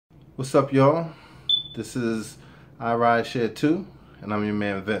What's up, y'all? This is I Ride Share 2, and I'm your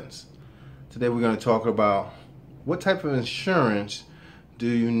man Vince. Today we're going to talk about what type of insurance do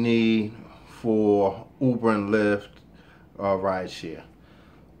you need for Uber and Lyft or rideshare.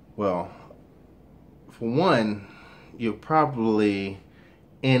 Well, for one, you're probably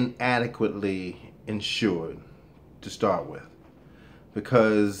inadequately insured to start with,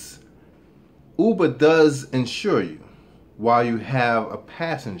 because Uber does insure you while you have a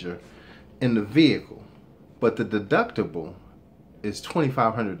passenger in the vehicle, but the deductible is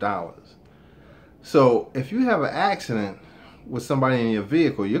 $2,500. So if you have an accident with somebody in your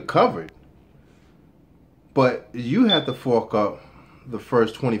vehicle, you're covered, but you have to fork up the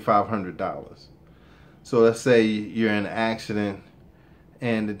first $2,500. So let's say you're in an accident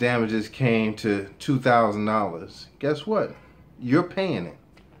and the damages came to $2,000. Guess what? You're paying it.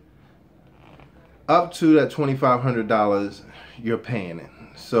 Up to that $2,500, you're paying it.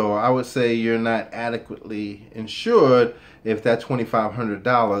 So I would say you're not adequately insured if that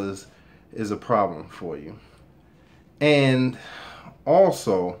 $2,500 is a problem for you. And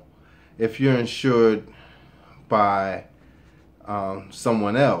also, if you're insured by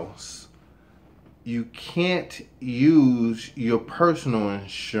someone else, you can't use your personal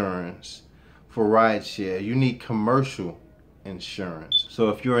insurance for rideshare. You need commercial insurance. So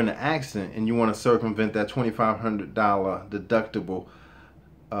if you're in an accident and you want to circumvent that $2,500 deductible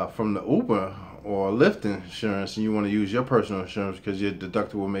from the Uber or Lyft insurance, and you want to use your personal insurance because your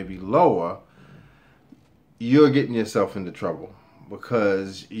deductible may be lower, you're getting yourself into trouble,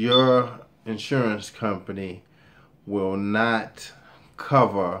 because your insurance company will not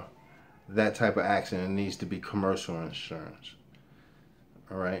cover that type of accident. It needs to be commercial insurance.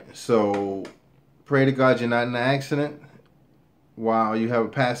 All right, so pray to God you're not in an accident while you have a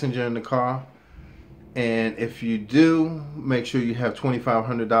passenger in the car. And if you do, make sure you have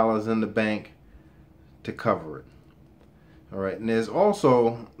 $2,500 in the bank to cover it. All right, and there's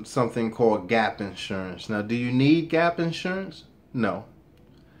also something called gap insurance. Now, do you need gap insurance? No.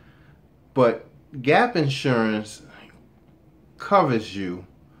 But gap insurance covers you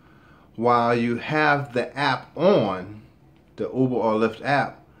while you have the app on, the Uber or Lyft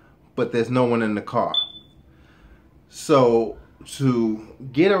app, but there's no one in the car. So to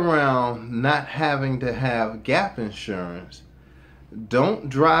get around not having to have gap insurance, don't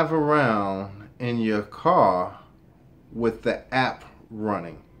drive around in your car with the app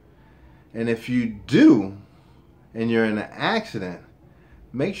running. And if you do, and you're in an accident,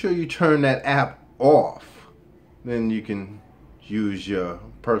 make sure you turn that app off. Then you can use your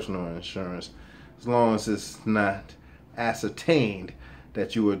personal insurance, as long as it's not ascertained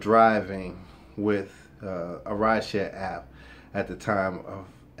that you were driving with a rideshare app at the time of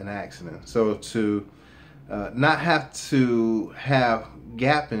an accident. So to not have to have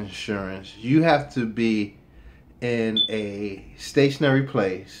gap insurance, you have to be in a stationary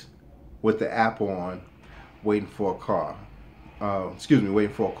place with the app on, waiting for a car. Waiting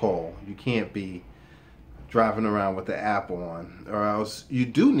for a call. You can't be driving around with the app on, or else you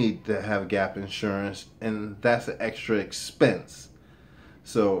do need to have gap insurance, and that's an extra expense.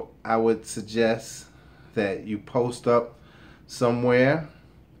 So I would suggest that you post up somewhere,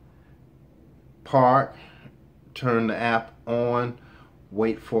 park, turn the app on,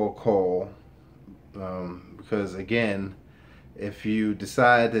 wait for a call, because again, if you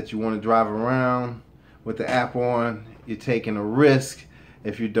decide that you want to drive around with the app on, you're taking a risk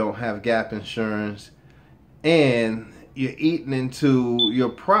if you don't have gap insurance, and you're eating into your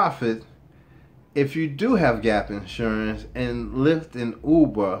profit if you do have gap insurance. And Lyft and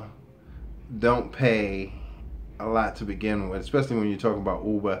Uber don't pay a lot to begin with, especially when you're talking about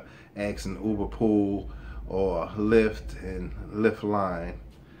Uber X and Uber Pool or Lyft and Lyft Line.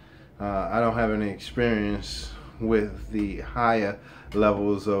 I don't have any experience with the higher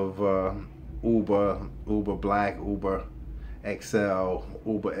levels of Uber, Uber Black, Uber XL,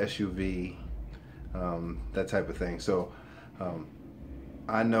 Uber SUV, that type of thing. So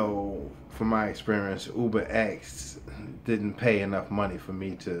I know from my experience, Uber X didn't pay enough money for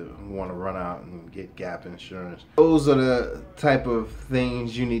me to want to run out and get gap insurance. Those are the type of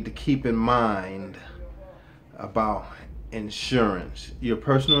things you need to keep in mind about insurance. Your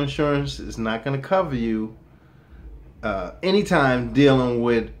personal insurance is not going to cover you anytime dealing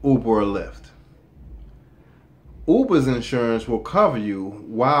with Uber or Lyft. Uber's insurance will cover you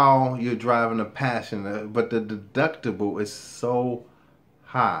while you're driving a passenger, but the deductible is so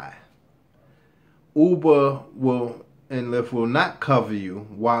high. Uber and Lyft will not cover you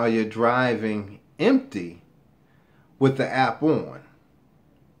while you're driving empty with the app on.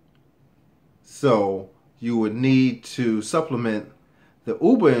 So you would need to supplement the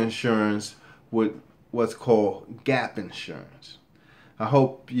Uber insurance with what's called gap insurance. I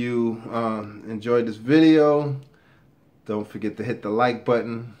hope you enjoyed this video. Don't forget to hit the like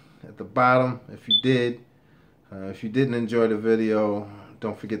button at the bottom if you did. If you didn't enjoy the video,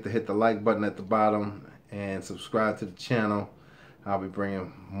 don't forget to hit the like button at the bottom and subscribe to the channel. I'll be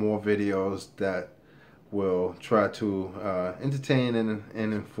bringing more videos that will try to entertain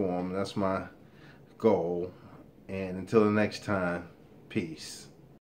and inform. That's my goal. And until the next time, peace.